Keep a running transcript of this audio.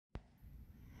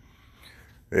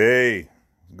Hey,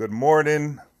 good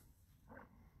morning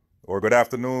or good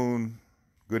afternoon,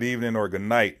 good evening or good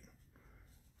night,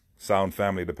 sound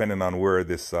family, depending on where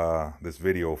this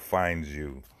video finds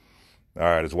you. All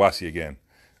right, it's Wasi again.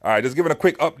 All right, just giving a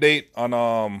quick update on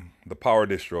the power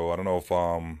distro. I don't know if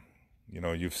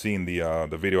you've seen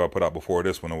the video I put out before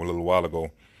this one a little while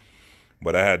ago,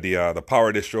 but I had the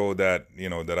power distro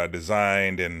that I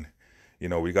designed, and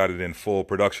we got it in full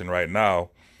production right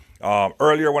now.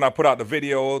 Earlier when I put out the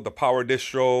video, the power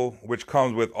distro, which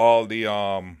comes with all the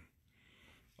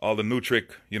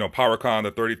Nutric, power con,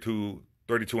 the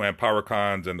 32 amp power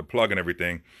cons and the plug and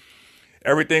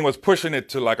everything was pushing it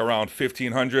to like around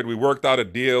 1500. We worked out a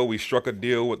deal. We struck a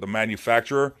deal with the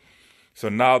manufacturer. So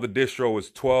now the distro is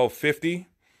 1250,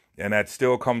 and that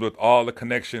still comes with all the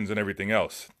connections and everything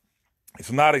else.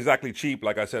 It's not exactly cheap,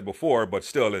 like I said before, but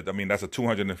still, I mean, that's a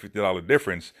 $250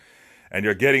 difference. And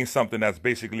you're getting something that's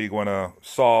basically going to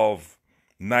solve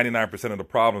 99% of the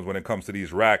problems when it comes to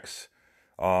these racks,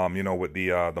 with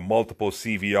the multiple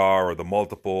CVR or the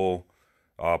multiple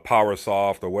power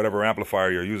soft or whatever amplifier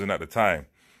you're using at the time.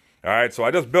 All right, so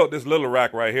I just built this little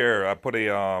rack right here. I put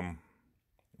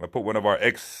one of our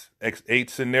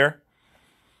X8s in there,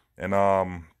 and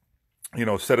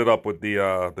set it up with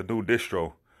the new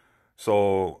distro.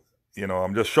 So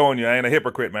I'm just showing you I ain't a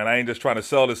hypocrite, man. I ain't just trying to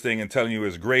sell this thing and telling you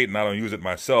it's great and I don't use it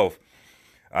myself.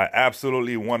 I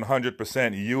absolutely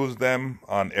 100% use them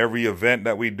on every event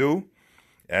that we do,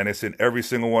 and it's in every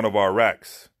single one of our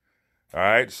racks. All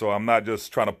right, so I'm not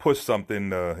just trying to push something,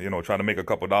 trying to make a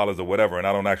couple dollars or whatever, and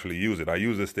I don't actually use it. I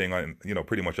use this thing on,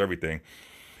 pretty much everything.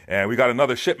 And we got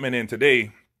another shipment in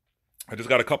today. I just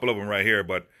got a couple of them right here,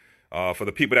 but for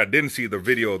the people that didn't see the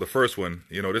video, the first one,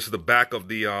 this is the back of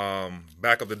the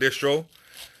distro.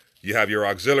 You have your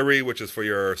auxiliary, which is for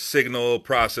your signal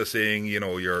processing,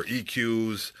 your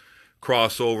EQs,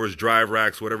 crossovers, drive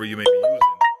racks, whatever you may be using.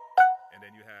 And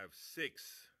then you have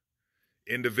 6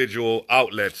 individual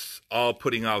outlets, all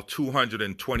putting out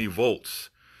 220 volts,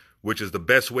 which is the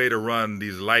best way to run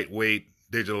these lightweight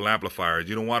digital amplifiers.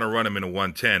 You don't want to run them in a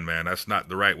 110, man. That's not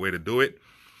the right way to do it.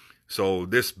 So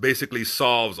this basically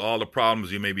solves all the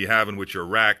problems you may be having with your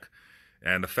rack,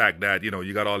 and the fact that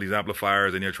you got all these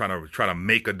amplifiers and you're trying to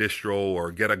make a distro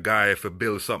or get a guy to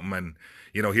build something, and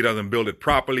he doesn't build it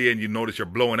properly, and you notice you're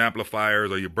blowing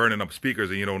amplifiers or you're burning up speakers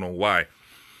and you don't know why.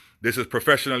 This is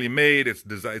professionally made. It's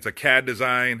a CAD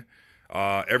design.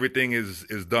 Everything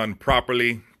is done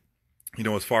properly.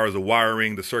 As far as the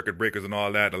wiring, the circuit breakers and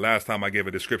all that. The last time I gave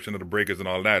a description of the breakers and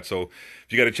all that. So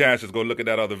if you get a chance, just go look at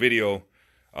that other video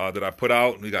that I put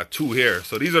out. We got 2 here.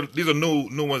 So these are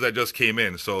new ones that just came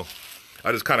in. So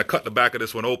I just kind of cut the back of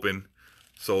this one open.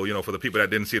 So, for the people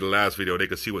that didn't see the last video, they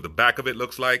could see what the back of it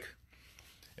looks like.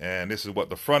 And this is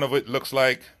what the front of it looks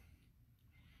like.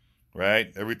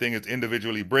 Right? Everything is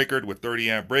individually breakered with 30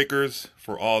 amp breakers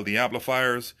for all the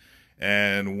amplifiers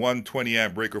and 120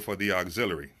 amp breaker for the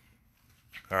auxiliary.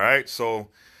 All right. So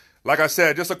like I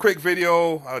said, just a quick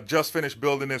video. I just finished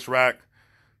building this rack.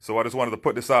 So I just wanted to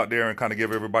put this out there and kind of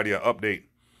give everybody an update.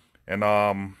 And,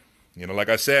 like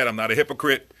I said, I'm not a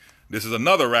hypocrite. This is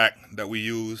another rack that we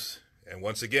use. And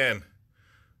once again,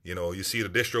 you see the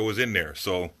distro is in there.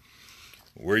 So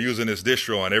we're using this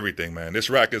distro on everything, man.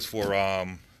 This rack is for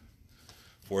some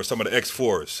of the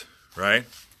X4s, right?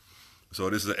 So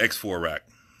this is an X4 rack.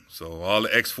 So all the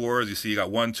X4s, you see you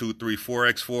got 1, 2, 3, 4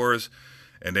 X4s.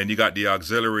 And then you got the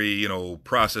auxiliary,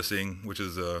 processing, which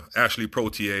is Ashley Pro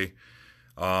TA.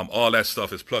 All that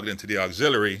stuff is plugged into the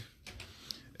auxiliary,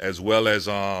 as well as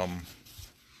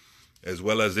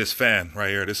this fan right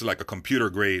here. This is like a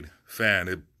computer grade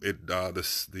fan. The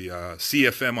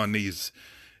CFM on these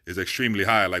is extremely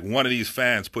high. Like one of these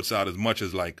fans puts out as much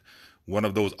as like one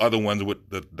of those other ones with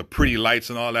the pretty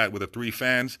lights and all that with the 3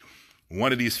 fans.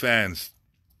 One of these fans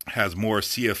has more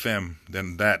CFM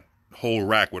than that whole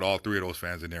rack with all 3 of those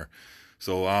fans in there.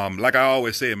 So like I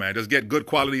always say, man, just get good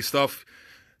quality stuff.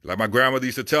 Like my grandmother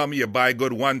used to tell me, you buy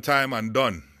good one time and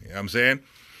done. You know what I'm saying?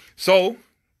 So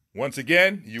once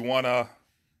again, you want a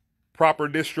proper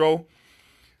distro,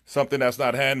 something that's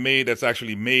not handmade, that's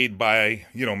actually made by,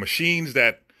 machines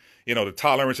that, the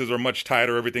tolerances are much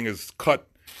tighter. Everything is cut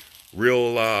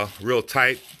real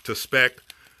tight to spec.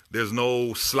 There's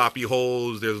no sloppy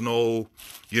holes. There's no,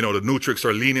 the Nutrics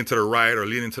are leaning to the right or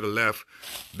leaning to the left.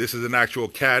 This is an actual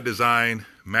CAD design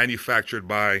manufactured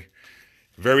by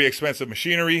very expensive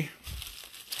machinery,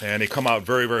 and they come out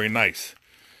very, very nice.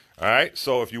 All right,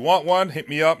 so if you want one, hit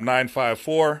me up,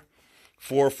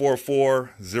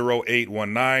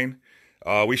 954-444-0819.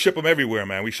 We ship them everywhere,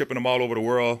 man. We shipping them all over the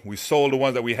world. We sold the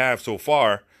ones that we have so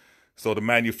far, so the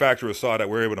manufacturer saw that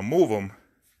we're able to move them,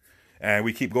 and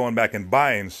we keep going back and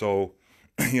buying. So,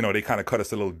 you know, they kind of cut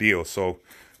us a little deal. So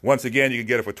once again, you can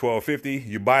get it for $12.50.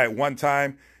 You buy it one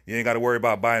time, you ain't got to worry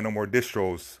about buying no more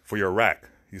distros for your rack.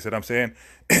 You see what I'm saying?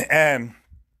 And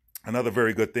another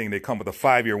very good thing, they come with a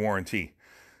 5-year warranty.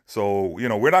 So, you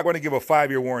know, we're not going to give a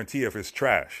 5-year warranty if it's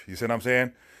trash. You see what I'm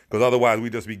saying? Because otherwise we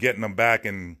just be getting them back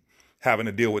and having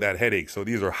to deal with that headache. So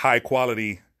these are high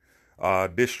quality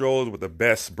distros with the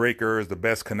best breakers, the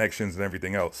best connections and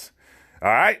everything else. All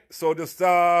right. So just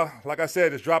like I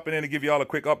said, just dropping in to give y'all a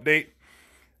quick update.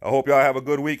 I hope y'all have a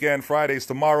good weekend. Friday's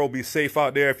tomorrow. Be safe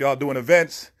out there if y'all doing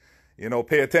events. You know,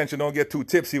 pay attention. Don't get too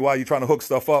tipsy while you're trying to hook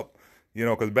stuff up, you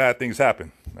know, because bad things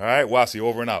happen. All right. Wasi,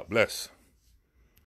 over and out. Bless.